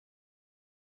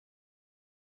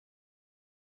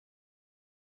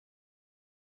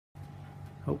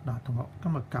好嗱，同學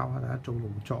今日教下大家做勞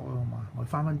作啊，好嘛？我哋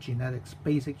翻 genetics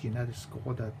basic genetics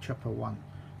嗰個 chapter one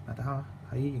嗱，大家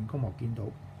喺熒光幕見到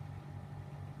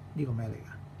呢個咩嚟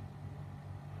㗎？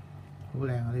好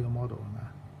靚啊！呢個 model 係咪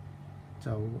啊？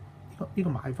就呢個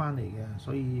買翻嚟嘅，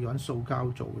所以揾塑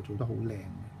膠做嘅，做得好靚嘅。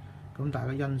咁大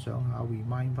家欣賞下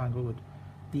remind 翻嗰個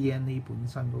DNA 本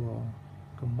身嗰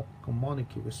個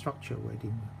molecule 嘅 structure 會係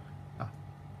點嘅？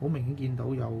好明顯見到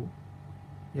有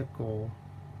一個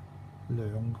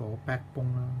兩個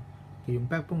backbone 啦，其實用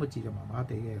backbone 嘅字就麻麻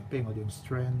地嘅，不如我哋用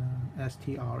strand 啦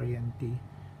 ，strand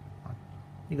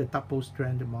呢個 double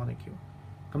stranded molecule。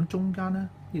咁中間咧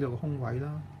呢度個空位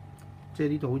啦，即係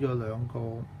呢度好似有兩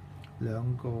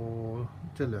個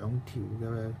即係兩條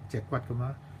嘅脊骨咁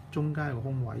啦，中間有個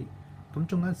空位，咁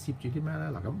中間攝住啲咩咧？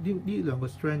嗱，咁呢兩個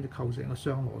strand 就構成一個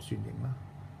雙螺旋形啦，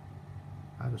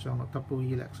個雙螺 double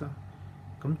helix 啦。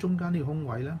咁中間呢個空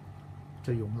位咧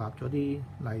就容納咗啲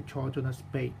nitrogenous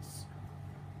spaces，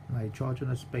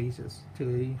 即係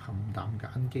嗰啲含氮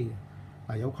鹼基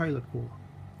啊。有規律嘅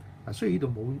喎。雖然呢度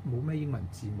冇咩英文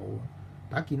字母啊，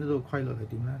大家見得到個規律係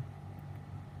點咧？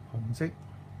紅色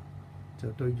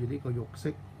就對住呢個肉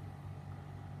色，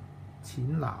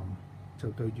淺藍就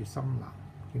對住深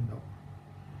藍，見到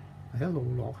一路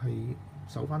落係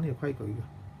守翻呢個規矩嘅。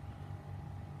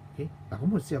嗱，咁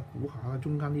我試下估下啦，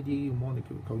中間呢啲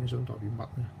molecule 究竟想代表乜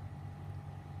咧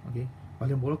？OK， 或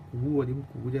者冇得估喎，點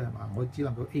估啫係嘛？我只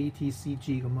能夠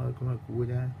ATCG 咁去估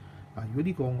嘅啫。如果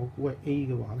呢個我估係 A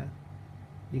嘅話咧，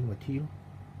呢個咪 T 咯。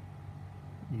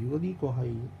如果呢個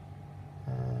係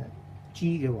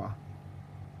G 嘅話，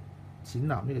淺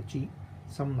藍呢個 G，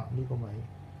 深藍呢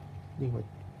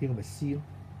個咪 C 咯。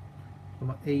咁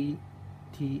啊 A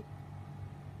T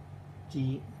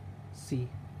G C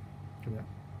咁樣。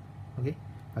OK，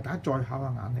 大家再考下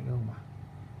眼力啊，好嘛？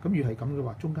咁如係咁嘅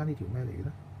話，中間呢條咩嚟嘅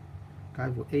咧？介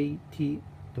乎 A T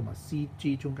同埋 C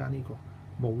G 中間呢個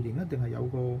模型一定係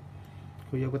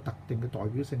佢有個特定嘅代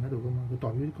表性喺度噶嘛？佢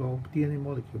代表呢個 DNA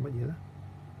molecule 乜嘢咧？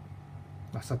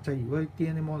實際如果喺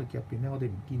DNA molecule 入邊咧，我哋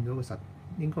唔見到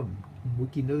應該唔會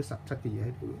見到實質嘅嘢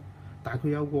喺度嘅。但係佢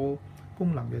有個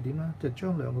功能就係點咧？就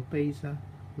將兩個 base 咧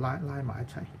拉埋一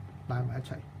齊，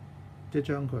即係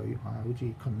將佢好似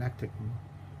connected 咁。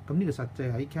咁呢個實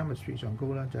際喺 chemistry 上高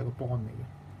咧就係一個 bond 嚟嘅，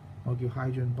我叫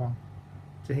hydrogen bond，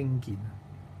 即係氫鍵。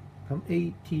咁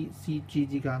A、T、C、G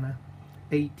之間咧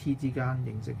 ，A、T 之間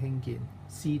形成氫鍵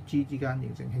 ，C、G 之間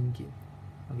形成氫鍵。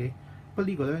OK， 不過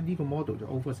呢個咧呢個 model 就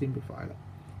oversimplify 啦，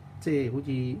即係好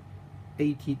似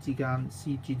A-T 之間、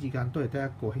C-G 之間都係得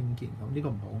一個氫鍵咁，呢個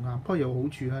唔係好啱。不過有好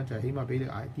處咧，就係起碼俾你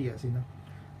idea 先啦。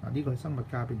呢個係生物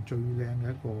界入邊最靚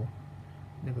嘅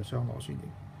一個雙螺旋形。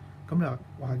咁又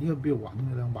話呢個邊度揾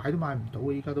㗎啦？買都買唔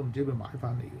到，依家都唔知邊度買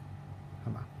翻嚟嘅，係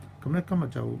嘛？咁咧今日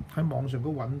就喺網上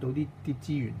都揾到啲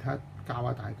資源，睇下教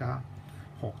下大家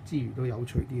學之餘都有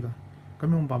趣啲啦。咁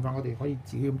有冇辦法我哋可以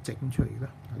自己咁整出嚟咧？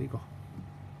呢個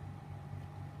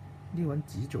揾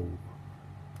紙做係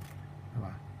嘛？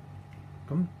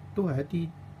咁都係一啲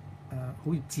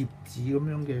好似摺紙咁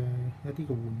樣嘅一啲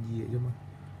個玩意嚟啫嘛。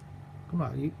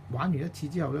咁你玩完一次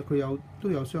之後咧，佢都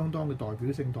有相當嘅代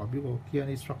表性，代表個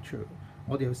DNA structure。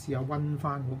我哋又試下溫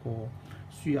翻嗰個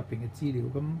書入邊嘅資料，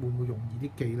咁會唔會容易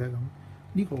啲記咧？咁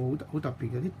呢個好特別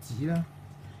嘅啲紙咧，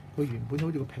佢原本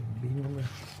好似個平面咁嘅，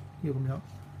呢個咁樣。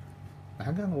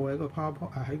陣間我喺個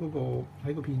PowerPoint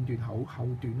喺個片段後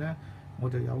段咧，我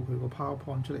就有佢個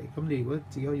PowerPoint 出嚟。咁你如果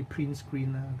自己可以 print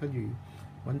screen 啦，跟住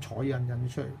揾彩印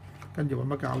出嚟，跟住揾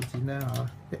乜膠剪咧嚇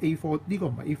，A4 呢個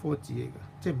唔係 A4 紙嚟㗎，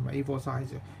即係唔係 A4 size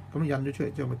嘅。咁印咗出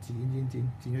嚟之後，咪剪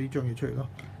咗呢張嘢出嚟咯。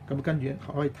咁跟住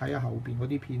可以睇下後邊嗰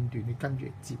啲片段，你跟住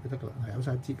嚟摺就得㗎啦，係有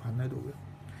晒摺痕喺度嘅。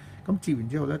咁摺完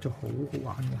之後咧就好好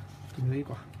玩㗎，見到呢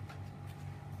個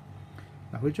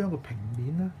佢將個平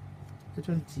面咧一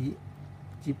張紙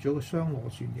摺咗個雙螺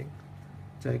旋形，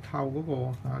就係靠嗰個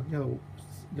一路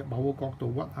入某個角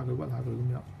度屈下佢咁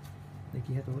樣，你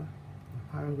見得到啦。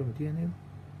拉佢條 DNA 咯，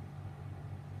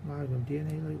拉佢條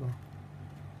DNA 咯呢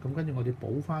個。咁跟住我哋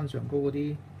補翻上高嗰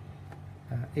啲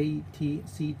A、T、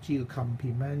C、G 嘅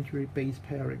complementary base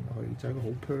pairing 落去，就係一個好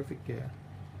perfect 嘅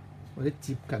或者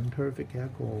接近 perfect 嘅一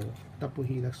個 double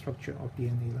helix structure of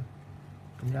DNA 啦。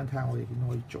咁樣睇下我哋點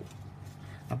可以做。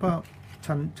不過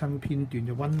趁片段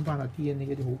就温翻下 DNA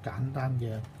嗰啲好簡單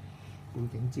嘅背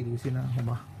景資料先啦，好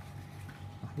嘛？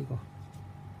呢個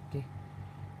OK。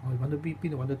我哋揾到邊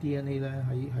度揾到 DNA 咧？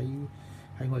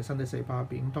喺我哋身體細胞入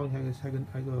邊，咁當然喺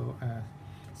個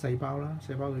細胞啦，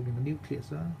細胞裏邊嘅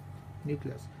nucleus 啦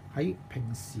 ，nucleus 喺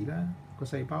平時咧個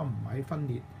細胞唔係分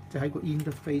裂，即係喺個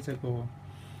interphase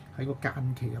喺個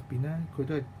間期入邊咧，佢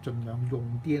都係盡量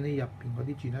用 DNA 入邊嗰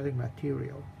啲 genetic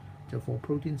material 就 for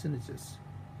protein synthesis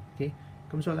OK，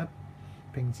 咁所以咧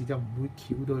平時就唔會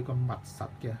翹到佢咁密實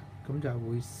嘅，咁就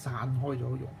會散開咗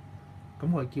用。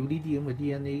咁我哋叫呢啲咁嘅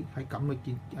DNA 喺咁嘅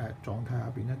狀態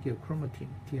下邊咧，叫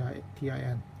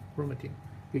chromatin，T-I-N chromatin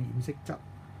嘅染色質。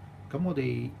咁我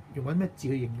哋用緊咩字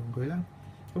去形容佢咧？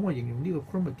咁我形容呢個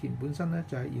chromatin 本身咧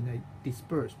就係 in a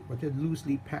dispersed 或者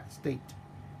loosely packed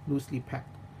state，loosely packed，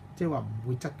 即係話唔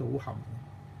會擠到好冚。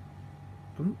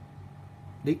咁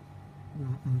你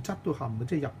唔擠到冚嘅，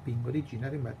即係入邊嗰啲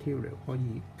genetic material 可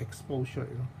以 expose 出嚟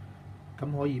咯。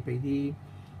咁可以俾啲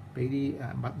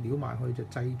物料埋去就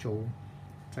製造，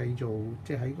即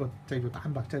係喺個製造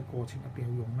蛋白質過程入邊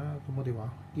有用啦。咁我哋話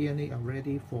DNA are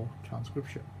ready for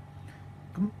transcription。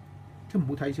咁即係唔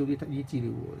好睇少啲資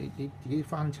料喎。你自己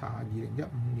翻查2015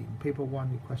年 Paper One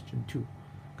嘅 Question Two，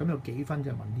 咁有幾分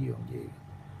就問呢樣嘢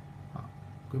啊？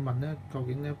佢問咧究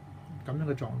竟咧咁樣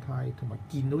嘅狀態同埋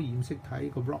見到染色體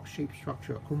個 rock shape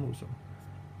structure chromosome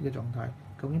呢個狀態，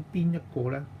究竟邊一個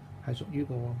咧係屬於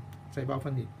個細胞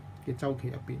分裂嘅周期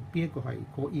入邊，邊一個係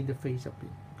個 interface 入邊？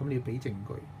咁你要俾證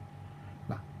據。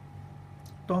嗱，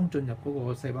當進入嗰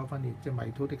個細胞分裂即係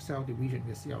mitotic cell division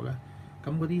嘅時候咧，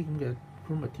咁嗰啲咁嘅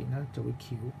chromatin 咧就會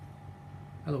翹，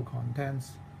一路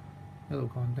condense，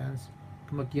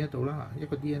 咁啊見得到啦，一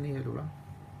個 DNA 喺度啦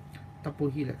 ，double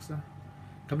helix 啦，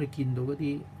咁你見到嗰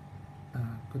啲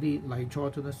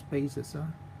nitrogenous bases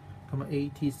啦，咁啊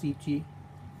ATCG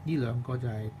呢兩個就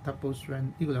係 double strand，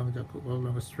 呢個兩個就嗰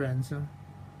兩個 strands 啦。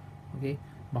OK，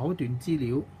 某一段資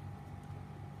料，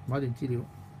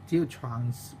只要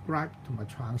transcribe 同埋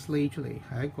translate 出嚟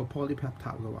係一個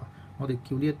polypeptide 嘅話，我哋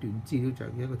叫呢一段資料就係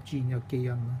一個 gene 一個基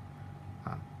因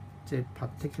啦，即係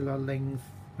particular length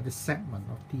或者 segment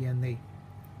of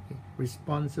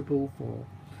DNA、responsible for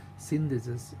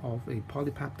synthesis of a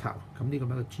polypeptide， 咁呢個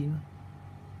咪一個 gene 啦。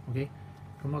OK，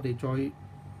 咁我哋再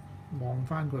望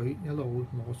翻佢一路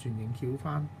螺旋形翹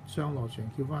翻，雙螺旋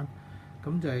翹翻，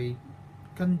咁就係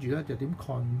跟住咧就點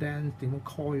condense 點樣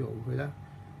coil 佢咧？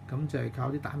咁就係靠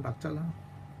啲蛋白質啦，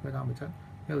蛋白質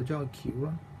一路將佢翹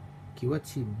啦，翹一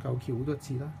次唔夠，翹好多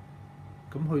次啦。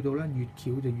咁去到咧越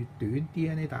翹就越短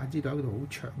 ，DNA 大家知道喺度好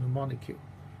長嘅 molecule，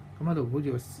 咁喺度好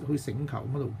似繩球咁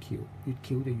喺度翹，越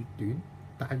翹就越短，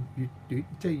但係越短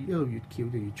即係一路越翹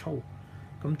就越粗。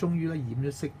咁終於咧染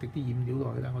咗色，滴啲染料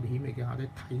落去咧，我哋顯微鏡下咧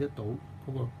睇得到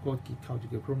嗰個結構就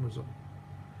叫 chromosome。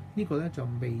呢個咧就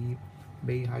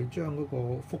未係將嗰個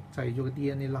複製咗嘅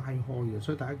DNA 拉開嘅，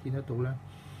所以大家見得到咧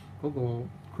嗰個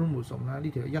chromosome 啦，呢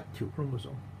條係一條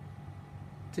chromosome，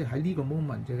 即係喺呢個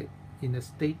moment 就係 in a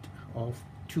state of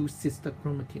two sister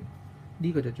chromatin。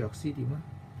呢個就着絲點啦，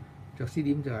着絲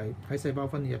點就係喺細胞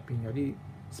分裂入邊有啲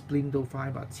spindle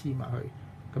fiber 黐埋去，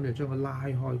咁就將佢拉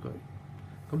開佢。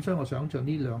咁所以我想像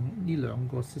呢兩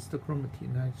個 sister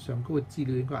chromatin 咧，上高嘅資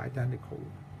料應該係 identical，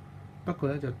 不過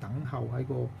咧就等候喺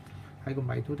個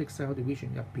mitotic cell division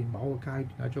入邊某一個階段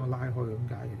咧將佢拉開咁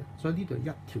解嘅啫。所以呢度係一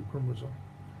條 chromosome，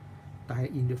 但係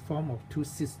in the form of two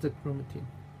sister chromatin，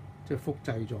 即係複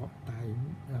製咗，但係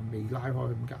未拉開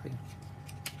咁解。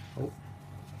好，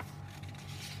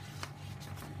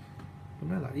咁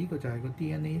咧嗱，呢個就係個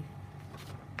DNA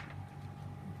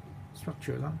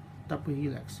structure 啦。double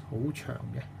helix 好長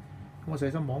嘅，咁我細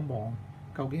心望一望，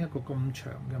究竟一個咁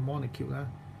長嘅 molecule 咧，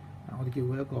我哋叫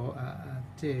佢一個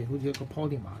即係好似一個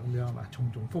polymer 咁樣係嘛，重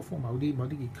複某啲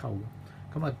結構嘅，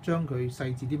咁啊將佢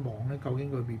細緻啲望咧，究竟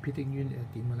個 repeating unit 係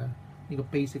點嘅咧？呢個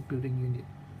basic building unit，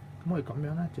 咁我哋咁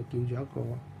樣咧就叫做一個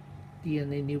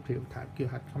DNA nucleotide 叫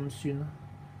核苷酸啦。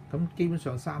咁基本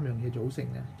上3樣嘢組成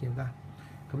嘅，見唔得？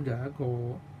咁就係一個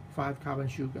 5 carbon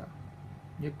sugar，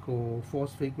 一個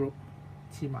phosphate group。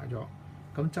黐埋咗，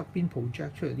咁側邊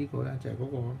project 出嚟呢個咧就係嗰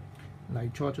個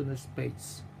nitrogenous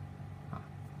base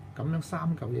咁樣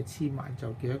3嚿嘢黐埋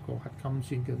就叫一個核苷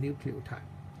酸叫 nucleotide。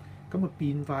咁個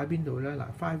變化喺邊度咧？嗱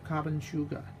，5 carbon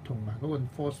sugar 同埋嗰個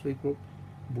phosphate group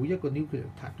每一個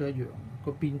nucleotide 都一樣，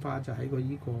個變化就喺個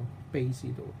依個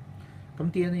base 度。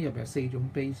咁 DNA 入邊有4種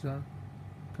base 啦，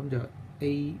咁就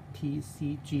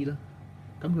A、T、C、G 啦。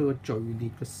咁佢個序列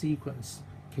嘅 sequence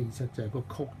其實就係個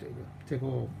code 嚟嘅，即係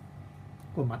嗰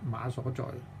個密碼所在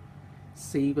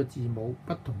，4個字母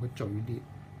不同嘅序列。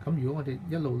咁如果我哋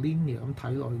一路 linear 咁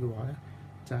睇落去嘅話咧，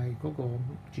就係嗰個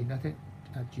genetic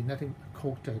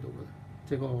code 制度嘅，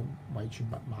即係嗰個遺傳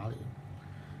密碼嚟嘅。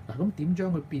嗱，咁點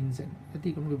將佢變成一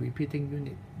啲咁嘅 repeating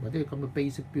unit 或者係咁嘅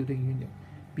basic building unit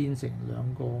變成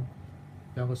兩個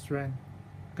strand，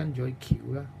 跟住去橋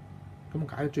咧？咁我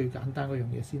解咗最簡單嗰樣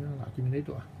嘢先啦。嗱，見唔見呢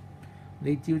度啊？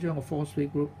你只要將個 phosphate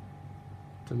group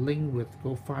就 link with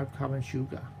嗰5 carbon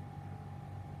sugar，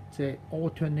 即係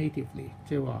alternatively，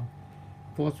 即係話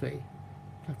phosphate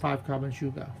 5 carbon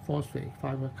sugar， phosphate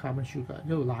 5 carbon sugar 一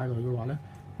路拉落去嘅話咧，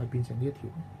咪變成呢一條。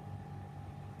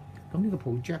咁呢個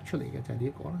project 出嚟嘅就係呢一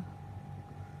個啦。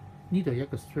呢度係一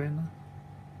個 strand 啦。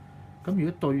咁如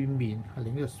果對面係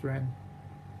另一個 strand，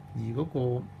 而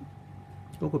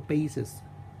嗰個 basis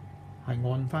係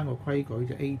按翻個規矩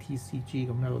就 ATCG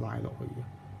咁喺度拉落去嘅。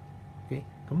OK，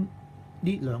 咁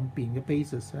呢兩邊嘅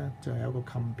basis 咧就係有個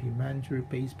complementary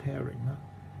base pairing 啦。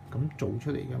咁做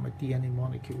出嚟嘅咪 DNA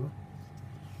molecule 咯。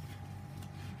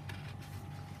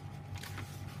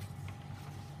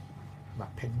嗱，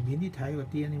平面啲睇個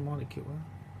DNA molecule 啦。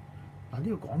嗱，呢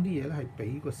度講啲嘢咧係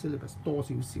比個 syllabus 多少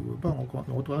少嘅，不過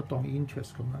我覺得當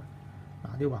interest 咁啦。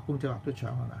嗱，呢畫公仔畫得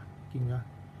長係咪？見㗎？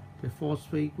嘅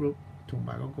phosphate group 同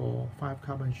埋嗰個 5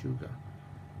 carbon sugar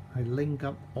係 link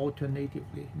up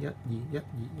alternatively 1、2、1、2、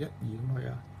1、2咁去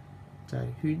啊，就係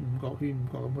圈五角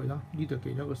咁去啦。呢度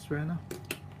其中一個 strand 啦，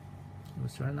個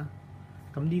strand 啦。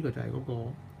咁呢個就係嗰個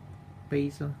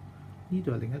base 啦。呢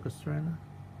度係另一個 strand 啦，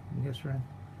另一個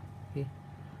strand。OK，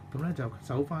 咁咧就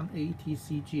守翻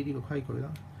ATCG 呢個規矩啦。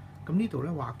咁呢度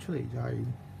咧畫出嚟就係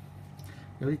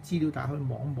有啲資料大家可以望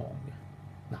一望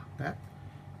嘅。嗱，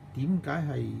第一點解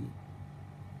係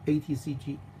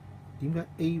ATCG？ 點解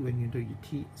A 永遠對住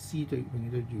T，C 永遠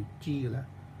對住 G 嘅咧？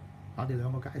我哋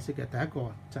兩個解釋嘅。第一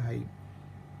個就係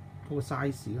嗰個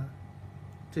size 啦，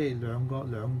即係兩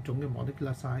種嘅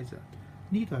molecular size。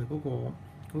呢度係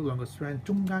嗰兩個 strand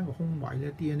中間個空位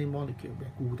咧 ，DNA molecule 嘅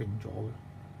固定咗嘅。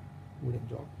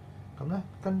咁咧，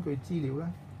根據資料咧，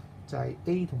就係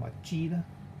A 同埋 G 咧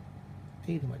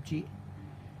 ，A 同埋 G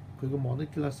佢個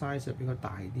molecular size 係比較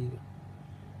大啲嘅。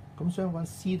咁相反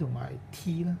C 同埋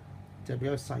T 咧就比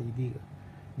較細啲嘅。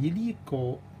以呢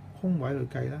個空位去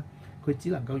計咧，佢只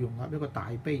能夠容納一個大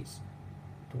base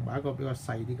同埋一個比較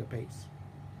細啲嘅 base。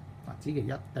嗱，此其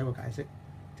一，第一個解釋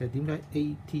就係點解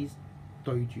AT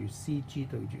對住 CG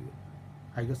對住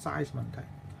係個 size 問題。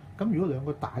咁如果兩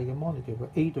個大嘅 molecule， 佢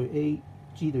A 對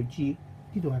A、G 對 G，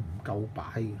 呢度係唔夠擺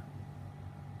嘅，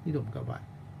呢度唔夠擺，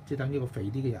即係等於一個肥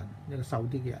啲嘅人，一個瘦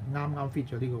啲嘅人，啱啱 fit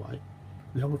咗呢個位，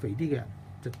兩個肥啲嘅人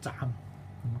就爭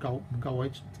唔夠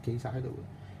位企晒喺度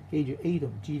嘅。記住 A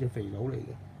同 G 就肥佬嚟嘅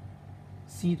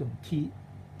 ，C 同 T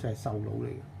就係瘦佬嚟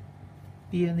嘅。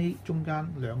DNA 中間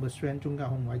兩個 strand 中間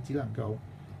空位只能夠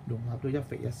容納到一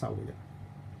肥一瘦嘅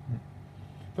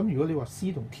啫。咁如果你話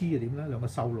C 同 T 係點咧？兩個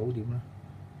瘦佬點咧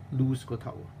？lose 個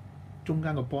頭，中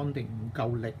間個 bonding 唔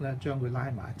夠力咧，將佢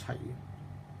拉埋一齊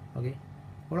嘅。OK，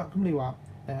 好啦，咁你話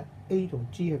A 同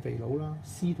G 係肥佬啦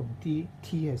 ，C 同 T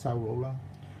係瘦佬啦。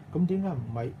咁點解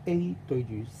唔係 A 對住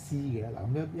C 嘅？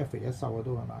嗱，咁一肥一瘦嘅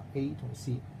都係嘛 ？A 同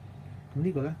C， 咁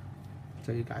呢個咧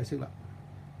就要解釋啦。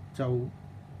就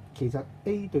其實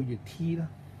A 對住 T 咧，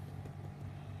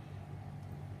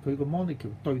佢個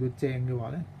molecule 對到正嘅話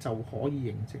咧，就可以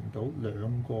形成到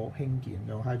兩個氫鍵，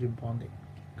兩個 hydrogen bonding。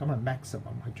咁係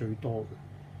maximum 係最多嘅。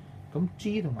咁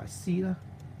G 同埋 C 咧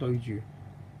對住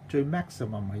最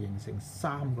maximum 係形成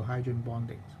3個 hydrogen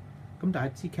bonding。咁但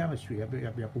係知 chemistry 入邊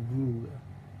有個 rule 嘅，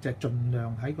就係盡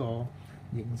量喺個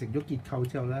形成咗結構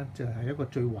之後咧，就係一個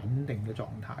最穩定嘅狀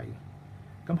態嘅。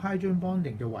咁 hydrogen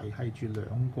bonding 就維係住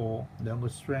兩個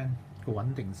strand 個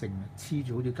穩定性啊，黐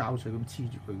住好似膠水咁黐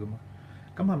住佢噶嘛。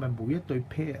咁係咪每一對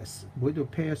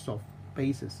pairs of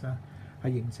bases 咧？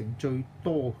係形成最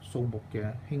多數目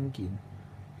嘅氫鍵，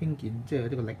即係呢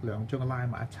個力量將佢拉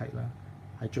埋一齊啦，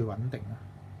係最穩定啦。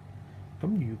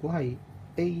咁如果係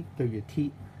A 對住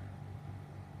T，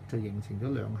 就形成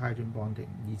咗兩 hydrogen bonding，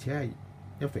 而且係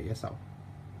一肥一瘦，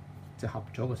就合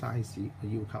咗個 size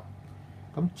嘅要求。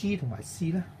咁 G 同埋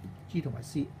C 咧 ，G 同埋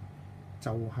C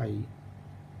就係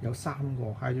有3個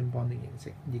hydrogen bonding 形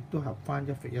成，亦都合翻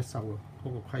一肥一瘦嗰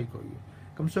個規矩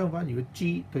嘅。咁相反，如果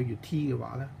G 對住 T 嘅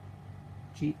話咧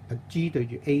，G 對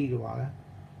住 A 嘅話咧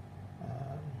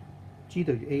，G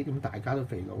對住 A 咁大家都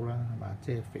肥佬啦，係嘛？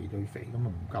即係肥對肥咁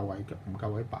啊，唔夠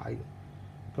位擺嘅。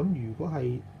咁如果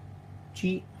係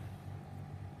G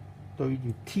對住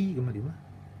T 咁啊點咧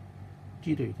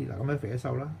 ？G 對住 T 嗱，咁樣肥一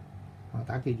瘦啦。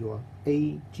大家記住啊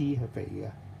 ，A、G 係肥嘅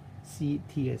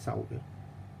 ，C、T 係瘦嘅。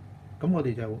咁我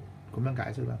哋就咁樣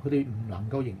解釋啦。佢哋唔能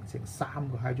夠形成3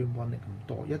個 hydrogen bonding 咁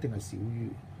多，一定係少於，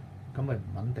咁咪唔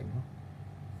穩定咯。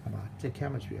係嘛？即係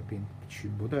chemistry 入邊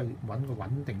全部都係揾個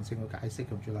穩定性去解釋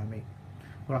咁最拉尾。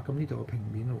好啦，咁呢度個平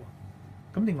面咯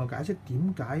喎。咁另外解釋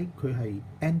點解佢係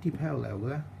anti-parallel 嘅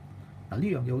咧？嗱，呢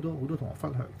樣嘢好多同學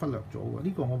忽略咗喎。呢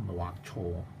個我唔係畫錯，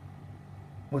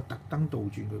我係特登倒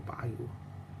轉佢擺嘅喎。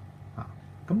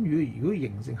咁如果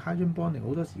形成 hydrogen bonding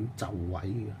好多時要就位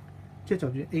嘅，即係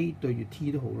就算 A 對住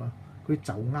T 都好啦，佢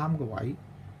就啱個位。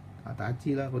大家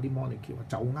知啦，嗰啲 molecule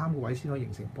就啱個位先可以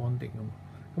形成 bonding 㗎嘛。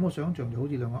咁我想象就好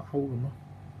似兩個勾咁咯，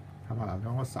係嘛？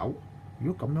兩個手，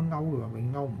如果咁樣勾嘅話，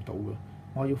永勾唔到嘅。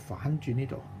我要反轉呢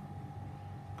度，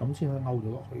咁先可以勾到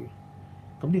落去。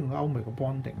咁呢個勾咪個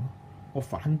bonding 咯。我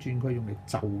反轉佢用嚟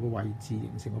就個位置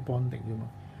形成個 bonding 啫嘛。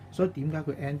所以點解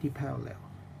佢 anti-parallel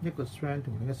一個 strand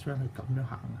同另一個 strand 係咁樣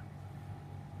行啊？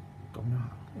咁樣行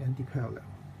anti-parallel。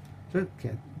所以其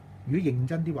實如果認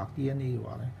真啲畫 DNA 嘅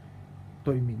話咧，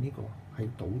對面呢個係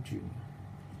倒轉嘅。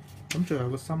咁最後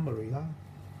個 summary 啦，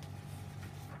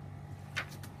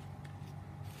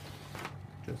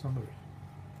最後 summary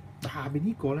下邊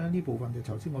呢個咧，呢部分就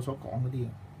頭先我所講嗰啲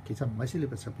啊，其實唔喺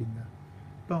syllabus 入邊嘅。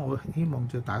不過我希望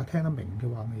就大家聽得明嘅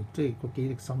話，咪即係個記憶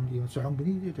力深啲咯。上邊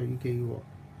呢啲就要記喎。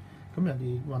咁人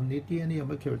哋問你 DNA 有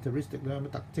乜 characteristic 咧，有乜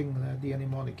特徵嘅咧 ？DNA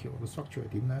molecule 個 structure 係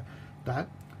點咧？第一，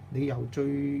你由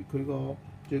佢個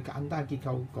最簡單結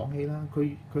構講起啦。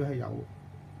佢係由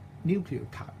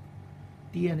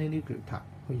nucleotide、DNA nucleotide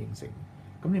去形成。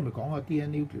咁你咪講下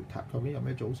DNA nucleotide 究竟有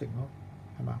咩組成咯？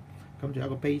係嘛？咁就有一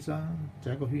個 base 啦，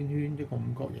就一個圈圈，一個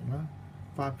五角形啦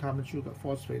 ，5 carbon sugar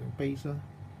phosphate 同 base 啦。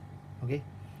OK，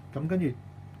 咁跟住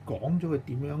講咗佢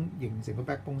點樣形成個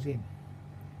backbone 先。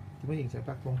點樣形成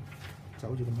backbone？ 就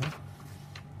好似咁樣，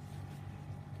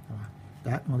係嘛？第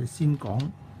一，我哋先講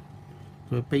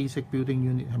佢 basic building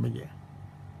unit 係乜嘢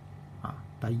啊？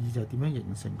第二就係點樣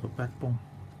形成個 backbone，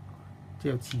 即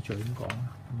係有次序咁講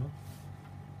啦，咁咯。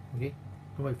OK，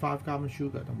 咁咪5 carbon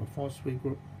sugar 同埋 phosphate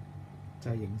group 就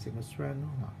係形成個 strand 咯。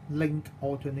link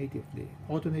alternatively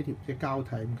即係交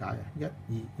替咁解啊，1、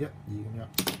2、1、2咁樣。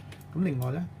咁另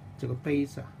外咧就個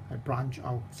base 啊係 branch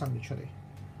out 伸咗出嚟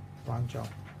 ，branch out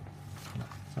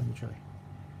伸咗出嚟。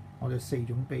我哋4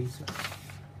種 base 啊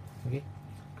 ，OK，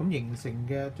 咁形成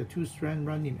嘅就 two strand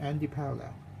run in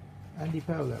anti-parallel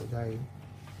就係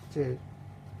即係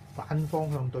反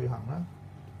方向對行啦，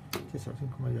即係頭先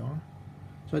咁嘅樣啦。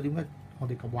所以點解我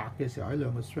哋畫嘅時候喺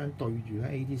兩個 strand 對住咧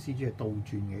 ，ATCG 係倒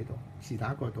轉嘅喺度，是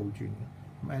但一個係倒轉嘅。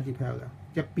咁 anti-parallel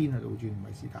一邊係倒轉，唔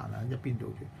係是但啦，一邊倒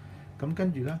轉。咁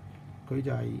跟住咧。佢就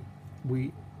係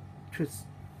會 twist，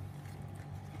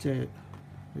 即係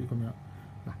呢咁樣。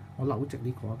嗱，我扭直呢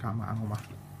個夾硬好嘛？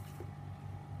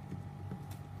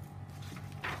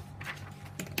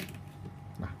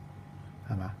嗱，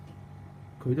係嘛？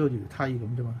佢都好似條梯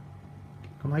咁啫嘛。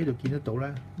咁喺度見得到咧，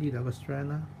呢度有個 strand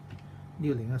啦，呢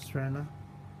度另一個 strand 啦。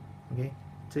OK，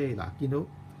 即係嗱，見到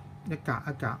一格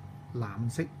一格藍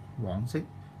色、黃色，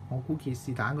我估其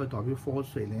是但一個代表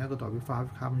phosphate， 另一個代表5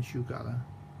 carbon sugar 啦。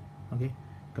OK，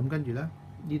 咁跟住咧，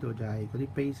呢度就係嗰啲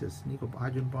bases， 呢個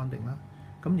hydrogen bonding 啦。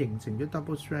咁形成咗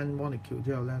double strand molecule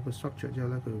之後咧，個 structure 之後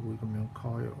咧，佢會咁樣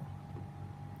coil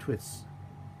twist，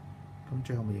 咁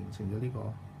最後咪形成咗呢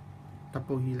個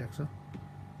double helix 咯，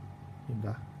見唔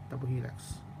得 double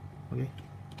helix？OK，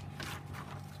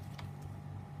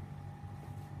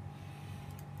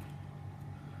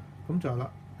 咁就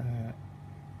啦。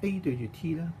A 對住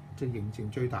T 咧，就形成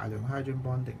最大量 hydrogen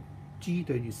bonding；G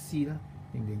對住 C 咧，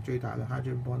形成最大量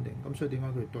hydrogen bonding。咁所以點解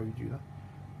佢對住啦？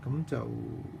咁就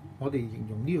我哋形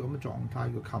容呢個咁嘅狀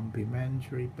態叫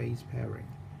complementary base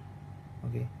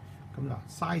pairing。OK， 咁嗱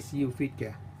size 要 fit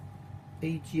嘅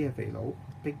 ，AG 係肥佬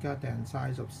 ，bigger than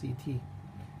size of CT。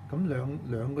咁兩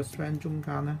個 strand 中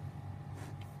間咧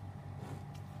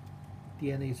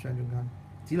 ，DNA strand 中間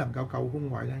只能夠夠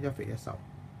空位咧，一肥一瘦。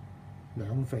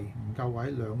兩肥唔夠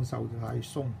位，兩瘦就太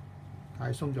鬆，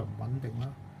太鬆就唔穩定啦。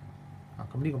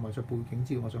咁呢個咪就背景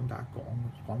資料，我想大家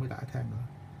講俾大家聽㗎啦。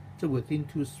即係 within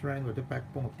two strand 或者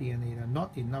backbone of DNA 咧 ，not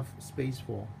enough space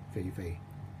for 肥，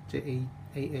即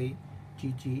係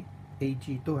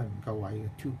AG 都係唔夠位嘅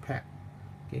two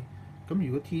pack。OK， 咁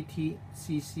如果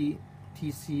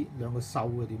TC 兩個瘦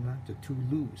嘅點咧，就 too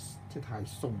loose， 即係太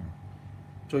鬆。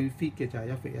最 fit 嘅就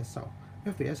係一肥一瘦，一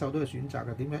肥一瘦都係選擇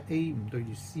嘅。點解 A 唔對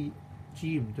住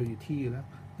C？G 唔對住 T 嘅咧，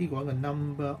呢個係個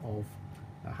number of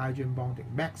hydrogen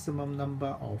bonding，maximum number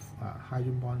of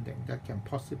hydrogen bonding that can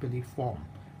possibly form，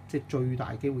 即係最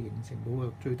大機會形成到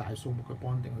嘅最大數目嘅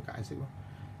bonding 去解釋咯。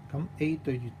咁 A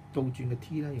對住倒轉嘅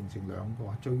T 咧，形成兩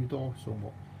個最多數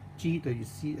目 ；G 對住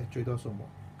C 係最多數目。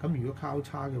咁如果交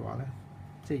叉嘅話咧，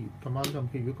即係咁啱咁，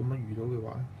如果咁樣遇到嘅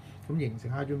話咧，咁形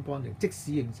成 hydrogen bonding， 即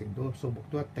使形成到嘅數目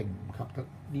都一定唔及得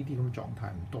呢啲咁嘅狀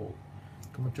態唔多。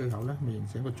咁啊，最後咧咪形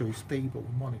成一個最 stable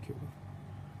嘅 molecule。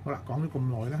好啦，講咗咁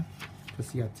耐咧，就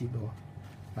試下接咯。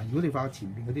嗱，如果你發覺前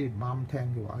邊嗰啲唔啱聽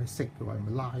嘅話，你識嘅話，咪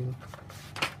拉咯。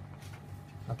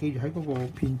嗱，記住喺嗰個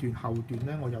片段後段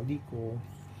咧，我有呢個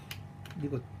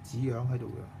紙樣喺度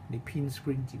嘅，你 print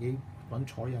screen 自己揾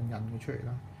彩印佢出嚟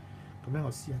啦。咁咧，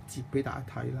我試下接俾大家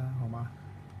睇啦，好嗎？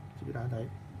接俾大家睇。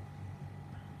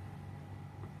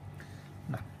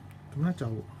嗱，咁咧就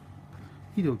呢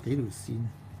度幾條線。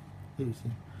咁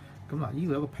嗱，呢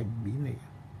個係一個平面嚟嘅，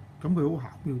咁佢好巧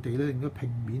妙地咧，令到平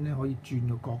面咧可以轉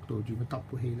個角度，轉個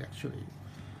double helix 出嚟。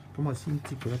咁我先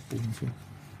接佢一半先。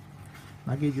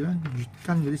嗱，記住咧，越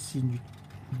跟嗰啲線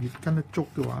越跟得足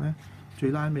嘅話咧，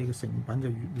最拉尾嘅成品就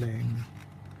越靚。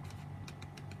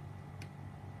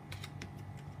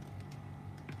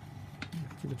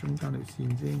接到中間條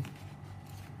線先。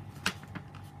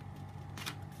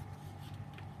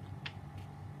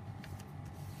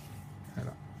係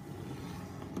啦。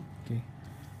OK，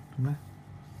咁咧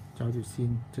就有條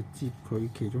線就接佢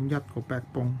其中一個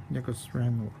backbone 一個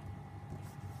strand 喎。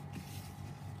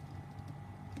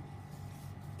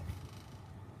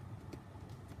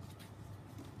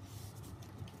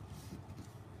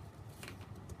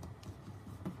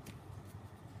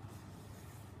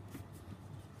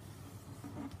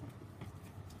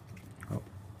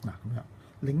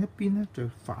另一邊咧就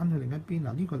反去另一邊，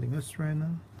嗱呢個另一 strand 啦，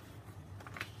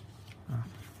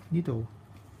呢度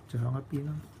就向一邊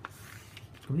啦，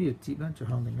咁呢條接咧就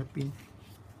向另一邊，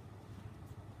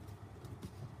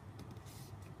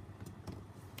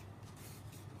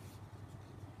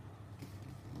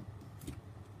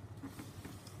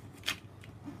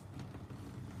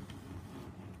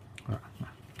好啦，嗱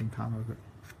咁攤開佢，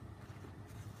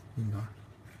見到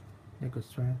一個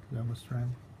strand 兩個 strand。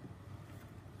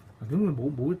咁佢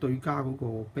冇對加嗰個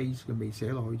base 佢未寫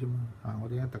落去啫嘛，我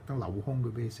哋而家特登留空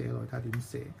佢俾你寫落去，睇下點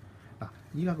寫。嗱，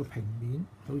依家個平面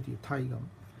好似條梯咁，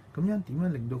咁樣點樣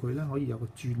令到佢咧可以有個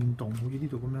轉動，好似呢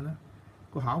度咁樣咧？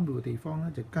個巧妙嘅地方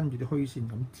咧就跟住啲虛線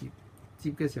咁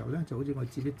接嘅時候咧，就好似我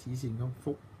接啲指線咁，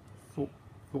覆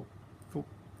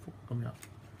咁樣。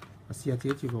試下自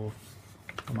己接個，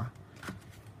好嘛？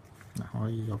嗱，可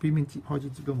以由邊接開始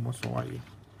接都冇乜所謂嘅。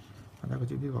睇下佢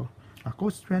接呢個，嗱嗰個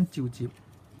strand 照接。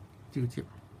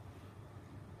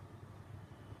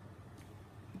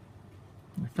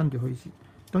跟住虛線，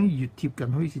當然越貼近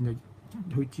虛線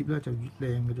就去接咧就越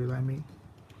靚嘅最拉尾。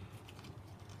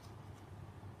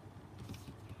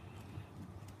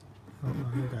好，嗱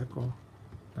呢第一個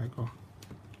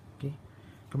，OK，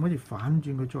咁跟住反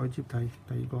轉佢再接第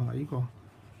二個，嗱呢個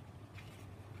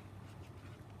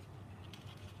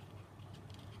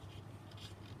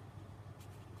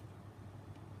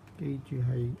記住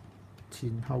係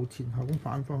前後咁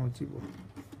反方去接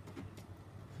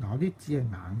喎。嗱，啲紙係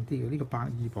硬啲嘅，呢個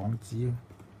120磅紙啊，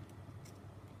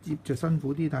接就辛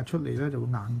苦啲，但係出嚟咧就會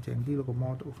硬淨啲咯個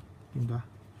model，見唔到啊？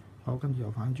好，跟住又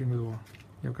反轉嘅咯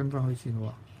喎，又跟翻虛線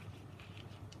咯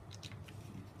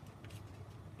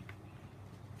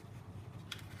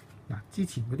喎。嗱，之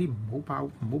前嗰啲唔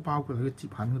好包括喺個接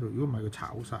痕嗰度，如果唔係佢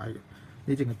炒晒嘅，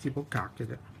你淨係接嗰格嘅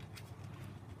啫。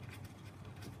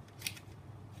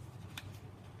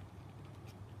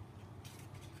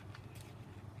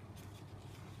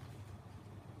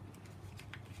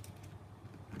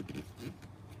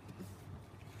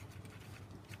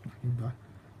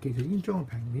其實已經將個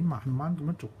平面慢慢咁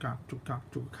樣逐格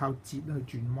靠接咧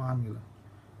去轉彎嘅啦，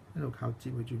一路靠接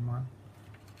去轉彎。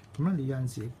咁咧，你有陣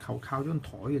時靠張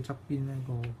台嘅側邊咧，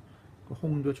個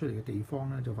空咗出嚟嘅地方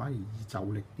咧，就反而易就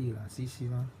力啲啦，試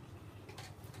啦。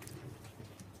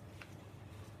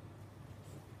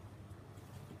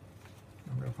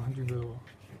咁又反轉佢喎。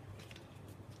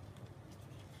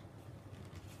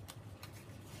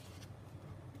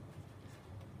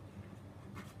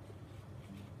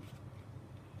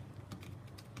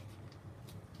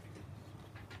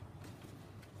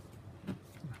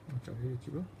就呢度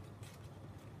接咯。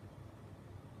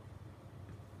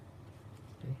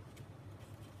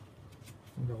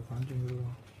咁就反轉佢咯。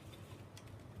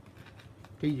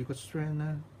記住個 strand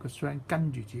咧，個 strand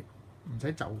跟住接，唔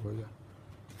使就佢嘅。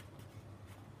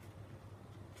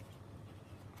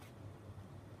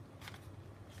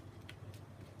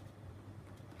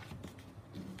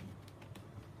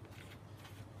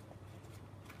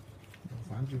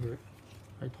反轉佢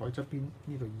喺台側邊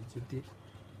呢度易接啲。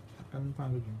跟翻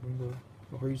佢原本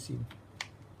個虛線，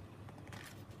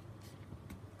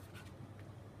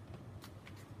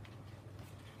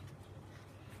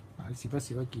你時不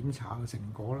時去檢查個成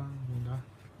果啦，見唔見？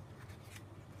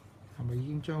係咪已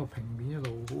經將個平面一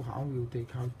路好巧妙地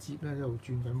靠接咧，一路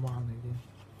轉緊彎啦已經。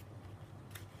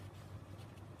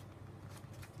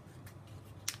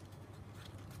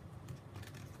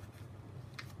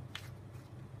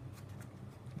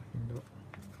見到。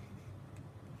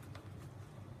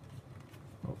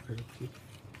好，繼續接。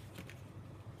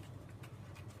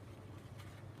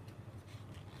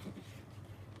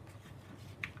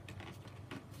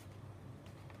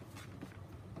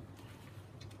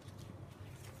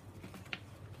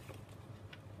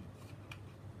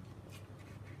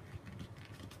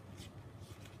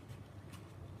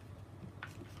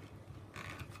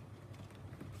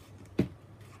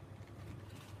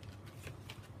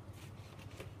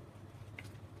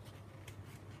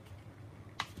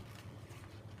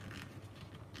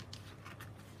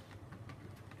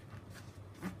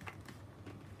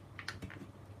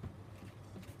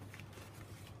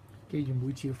記住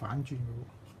每次要反轉嘅喎。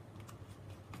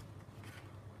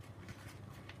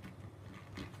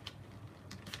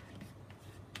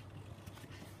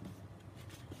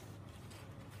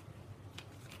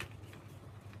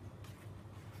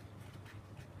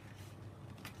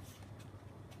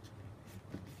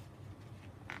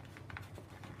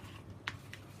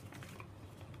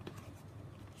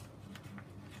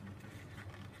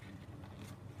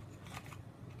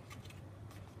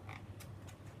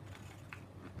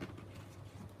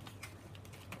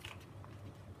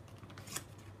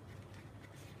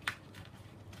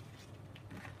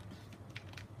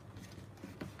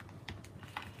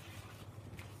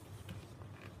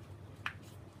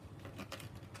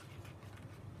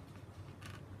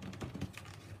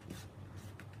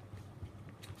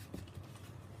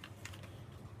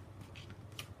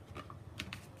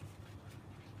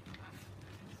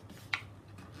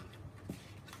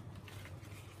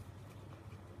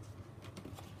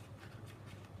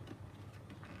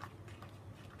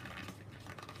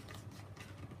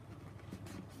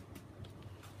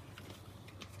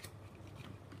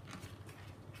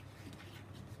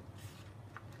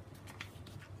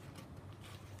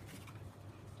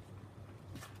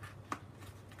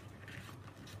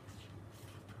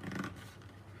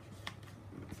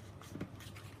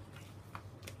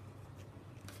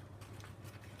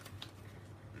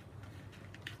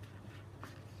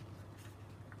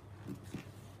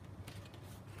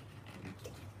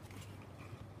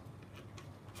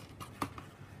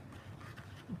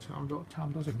差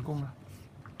唔多成功啦，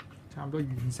差唔多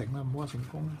完成啦，唔好話成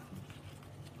功啦。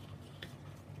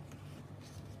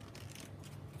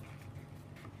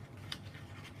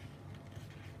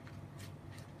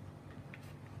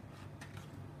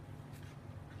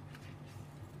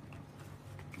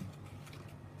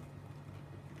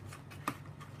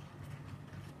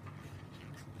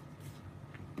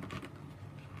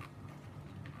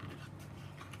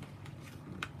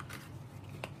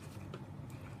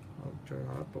好，最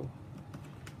後一步。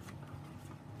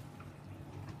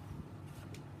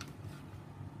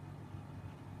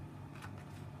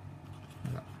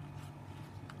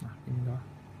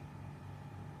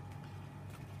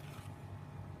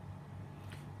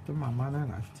咁慢慢咧，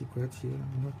嗱，接佢一次啦，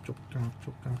咁樣逐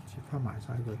格接翻埋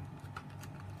晒佢。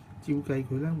照計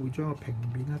佢咧會將個平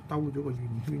面咧兜咗個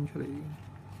圓圈出嚟嘅。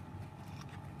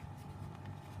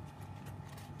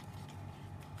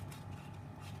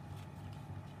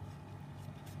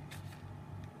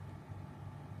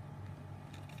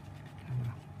係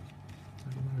嘛？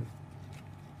就咁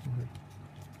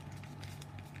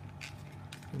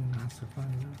去壓實翻佢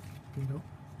啦，見到？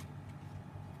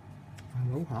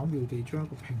好巧妙地將一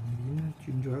個平面咧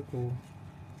轉咗一個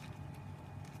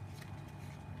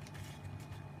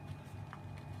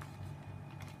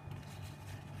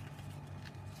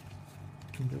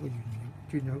圓形，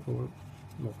轉咗一個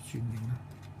螺旋形啦。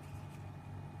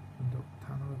見到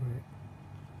攤開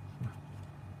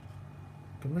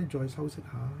佢，咁咧再修飾下，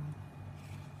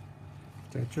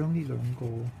就係將呢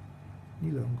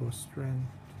兩個 strand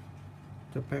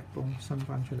就 backbone 伸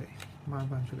翻出嚟，掹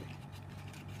翻出嚟。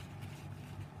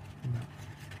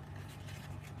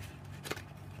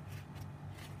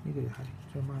呢個又係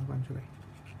將掹翻出嚟，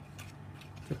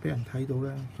即係俾人睇到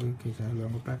咧，佢其實係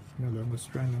兩個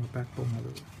strand 兩個 backbone 喺度。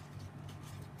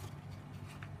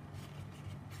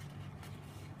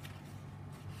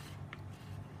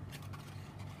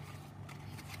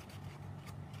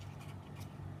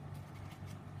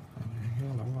輕輕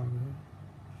扭下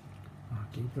佢，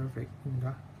幾 perfect， 點解？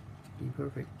幾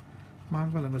perfect，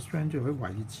 掹翻兩個 strand 出嚟，可以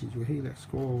維持住 helix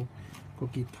嗰個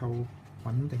結構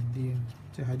穩定啲啊！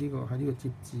即係喺呢個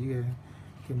摺紙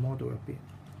嘅 model 入邊。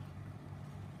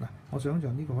嗱，我想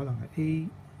象呢個可能係 A，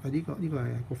 呢個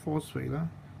係個 phosphate 啦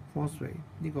 ，phosphate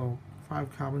呢個 5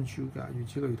 carbon sugar， 如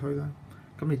此類推啦。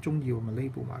咁你中意我咪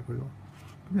label 埋佢咯。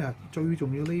咁啊，最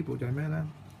重要 label 就係咩咧？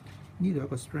呢度有一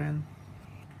個 strand，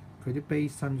 佢啲 base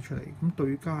伸出嚟，咁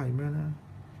對家係咩咧？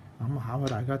咁考下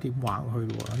大家點畫落去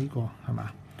喎？呢個係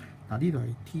嘛？嗱，呢度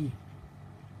係 T。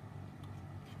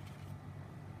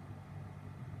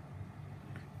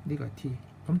呢個係 T，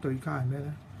 咁對家係咩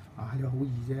咧？呢個好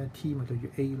易啫 ，T 咪對住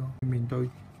A 咯。對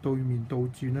面倒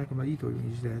轉咧，咁啊呢度容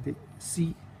易就係啲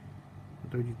C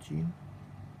對住 G，C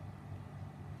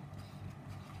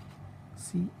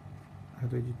係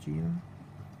對住 G 啦。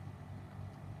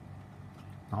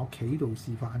嗱，我企度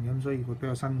示範咁，所以會比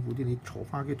較辛苦啲。你坐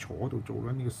翻機坐度做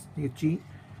啦，呢個 G，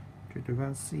 再對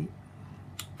翻 C，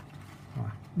 係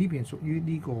嘛？呢邊係屬於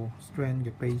呢個 strand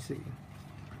嘅 base 嘅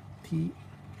T。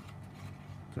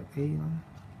就 A 啦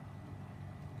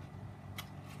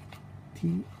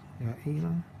 ，T 又係 A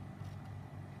啦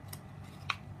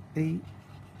 ，A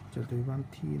就對翻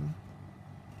T 啦。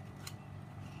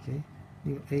OK，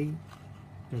 呢個 A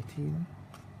就 T 啦，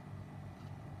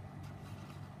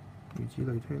如此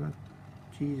類推啦。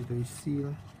G 就對 C 啦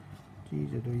 ，G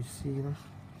就對 C 啦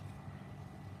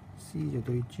 ，C 就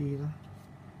對 G 啦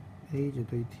 ，A 就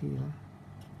對 T 啦。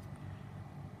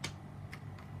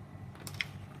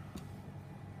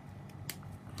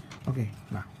OK，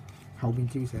 嗱，後邊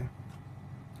照寫，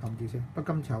不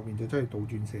過今次後邊就真係倒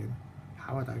轉寫啦，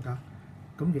考下大家。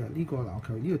咁其實呢個嗱，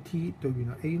求呢個 T 對面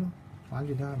係 A 咯，反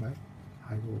轉睇下係咪？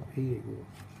係喎 A 嚟嘅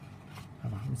喎，係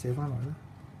嘛？咁寫翻落去啦，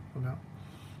咁樣。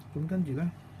咁跟住咧，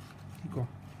呢個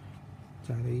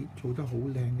就係你做得好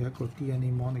靚嘅一個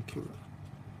DNA molecule 啦。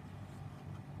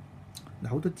嗱，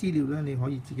好多資料咧，你可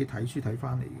以自己睇書睇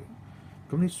翻嚟嘅。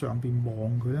咁你上邊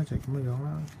望佢咧就係咁嘅樣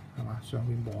啦，係嘛？上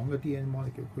邊望嘅 DNA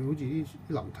molecule，佢好似啲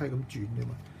樓梯咁轉嘅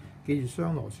嘛。記住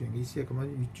雙螺旋嘅意思係咁樣，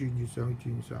越轉越上，越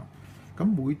轉越上。咁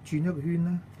每轉一個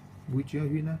圈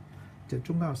咧，就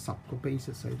中間有10個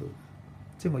bases 喺度。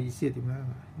即係我意思係點咧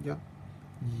？1、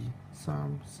2、3、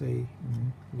4、5、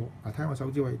6。嗱，睇下我手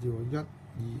指位置喎，1、2、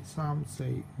3、4、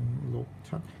5、6、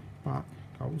7、8、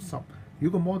9、10。如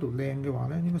果個 model 靚嘅話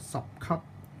咧，應該10級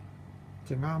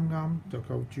就啱啱就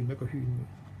夠轉一個圈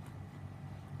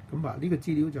嘅。咁呢個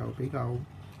資料就比較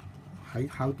喺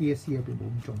考 DSE 入邊冇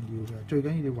咁重要嘅。最緊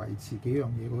要你維持幾樣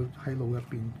嘢，佢喺腦入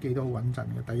邊記得好穩陣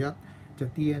嘅。第一就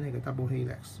DNA 嘅 double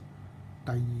helix，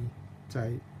 第二就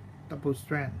係 double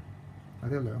strand， 或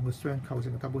者兩個 strand 構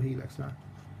成嘅 double helix 啦。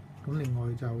咁另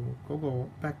外就嗰個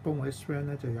backbone 或者 strand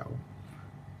咧就由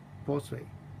phosphate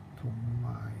同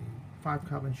埋 5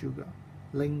 carbon sugar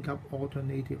link up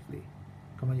alternatively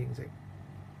咁樣形成。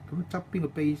咁側邊個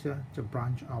base 咧就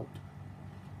branch out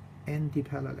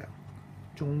anti-parallel，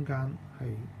 中間係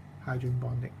hydrogen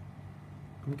bonding。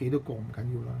咁幾多個唔緊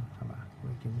要啦，係嘛？我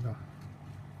哋見到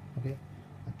OK。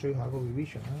最後一個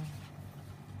revision 啦，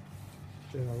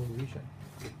最後個 revision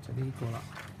就呢個啦。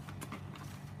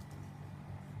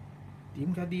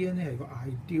點解 DNA 係個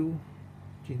ideal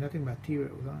genetic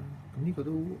material 啦？咁呢個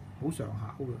都好常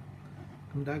考嘅。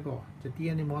咁第一個就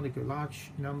DNA molecule large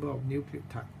number of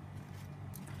nucleotide。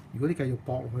如果你繼續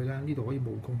駁落去咧，呢度可以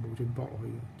無窮無盡駁落去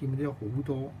嘅。見唔見到有好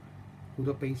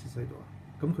多 bases 喺度啊？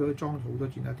咁佢可以裝好多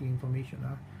genetic information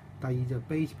啦。第二就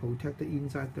base protected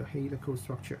inside the helical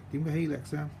structure。點解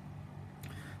helix 咧？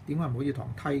點解唔好似堂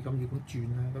梯咁要咁轉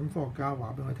咧？咁科學家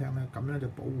話俾我聽咧，咁樣就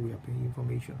保護入邊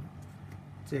information，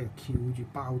 即係翹住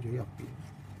包住喺入邊。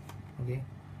OK，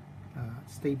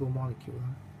 stable molecule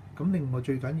啦。咁另外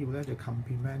最緊要咧就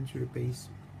complementary base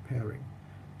pairing，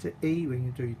 即係 A 永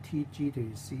遠對 T、G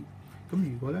對 C。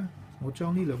咁如果咧我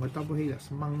將呢兩個 double helix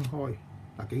掹開，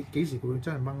嗱幾時佢會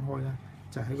真係掹開咧？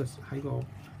就係喺個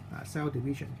cell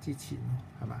division 之前咯，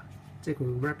係嘛？即係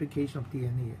佢 replication of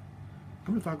DNA 嘅。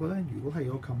咁你發覺咧，如果係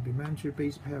有 complementary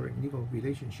base pairing 呢個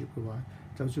relationship 嘅話，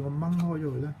就算我掹開咗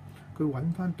佢咧，佢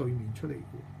揾翻對面出嚟嘅，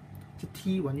即係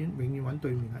T 永遠揾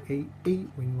對面係 A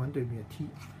永遠揾對面係 T。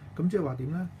咁即係話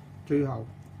點咧？最後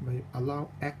咪 allow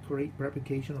accurate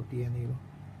replication of DNA 咯。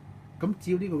咁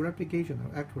只要呢個 replication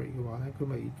係 accurate 嘅話咧，佢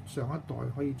咪上一代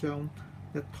可以將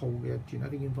一套嘅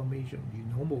genetic information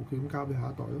完好無缺咁交俾下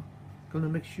一代咯。咁你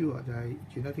make sure 就係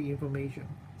genetic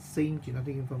information，same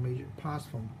genetic information pass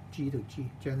from G to G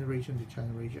generation to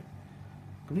generation。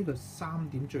咁呢個3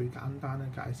點最簡單咧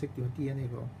解釋點解 DNA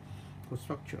個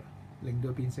structure 令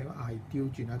到變成個 ideal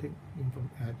genetic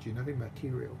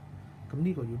material。咁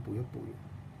呢個要背一背。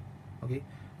OK，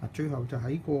 嗱最後就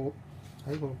喺個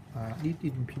呢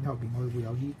段片後邊，我哋會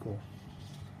有呢個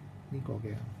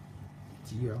嘅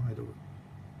紙樣喺度。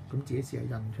咁自己試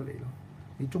下印出嚟咯。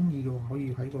你中意嘅話，可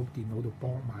以喺個電腦度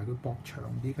駁埋佢，駁長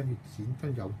啲，跟住剪，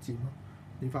跟住又摺咯。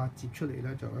你發摺出嚟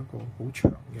咧，就一個好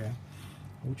長嘅、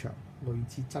好長類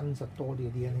似真實多啲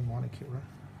嘅 DNA molecule 啦，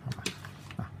係嘛？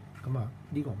嗱，咁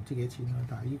呢個唔知幾多錢啦，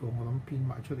但係呢個我諗編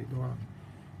埋出嚟都可能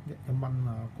1蚊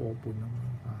啊，個半咁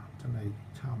樣真係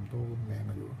差唔多咁靚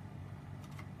嘅啫喎。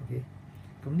OK，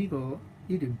 咁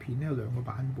呢段片咧有2個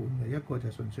版本嘅，一個就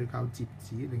純粹靠摺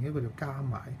紙，另一個就加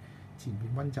埋前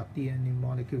面溫習 DNA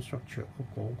molecule structure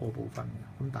嗰個部分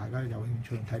嘅。咁大家有興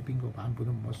趣睇邊個版本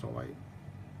都冇乜所謂。